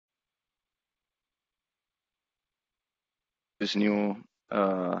this new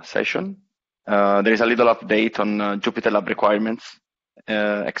session. There is a little update on jupyterlab-requirements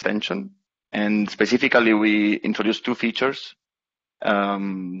extension, and specifically we introduced two features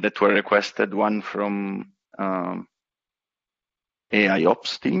that were requested, one from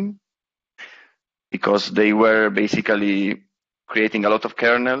AIOps team, because they were basically creating a lot of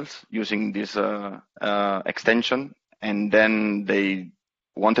kernels using this extension, and then they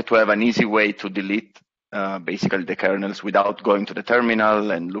wanted to have an easy way to delete basically the kernels without going to the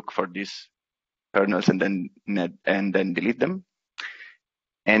terminal and look for these kernels and then delete them.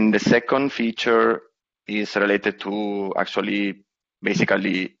 And the second feature is related to actually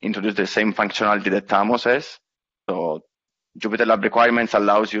basically introduce the same functionality that Thamos has. So jupyterlab-requirements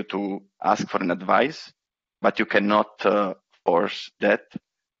allows you to ask for an advice, but you cannot force that.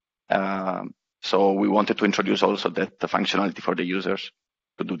 So we wanted to introduce also that the functionality for the users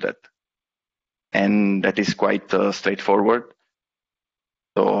to do that. And that is quite straightforward.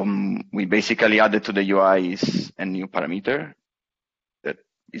 So we basically added to the UI is a new parameter that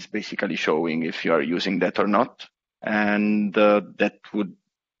is basically showing if you are using that or not. And that would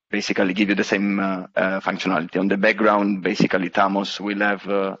basically give you the same functionality. On the background, basically Thamos will have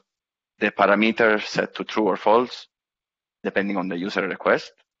the parameter set to true or false, depending on the user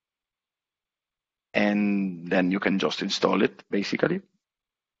request. And then you can just install it, basically.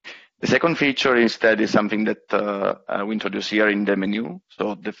 The second feature instead is something that we introduce here in the menu.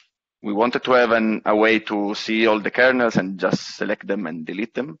 So we wanted to have a way to see all the kernels and just select them and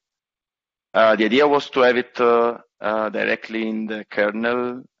delete them. The idea was to have it directly in the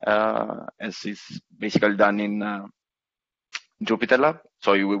kernel, as is basically done in jupyterlab.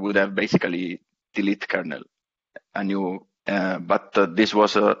 So we would have basically delete kernel, but this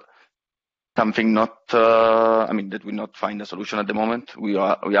was something not, that we not find a solution at the moment. We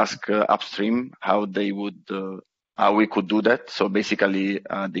ask upstream how we could do that. So basically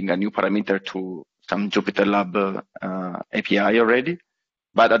adding a new parameter to some jupyterlab API already.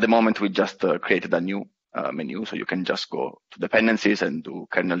 But at the moment we just created a new menu, so you can just go to dependencies and do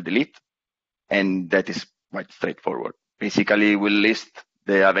kernel delete, and that is quite straightforward. Basically, we'll list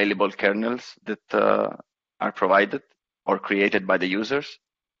the available kernels that are provided or created by the users.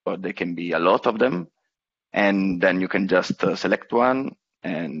 So there can be a lot of them, and then you can just select one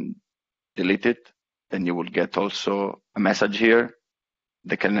and delete it. Then you will get also a message here,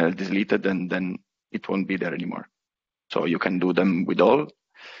 the kernel is deleted, and then it won't be there anymore. So you can do them with all.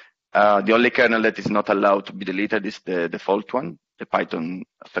 The only kernel that is not allowed to be deleted is the default one, the Python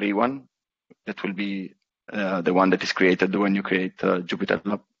 3 one. That will be the one that is created when you create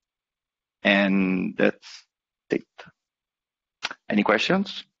jupyterlab. And that's it. Any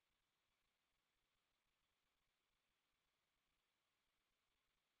questions?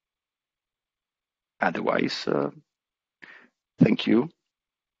 Otherwise, thank you.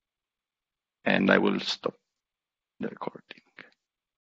 And I will stop the recording.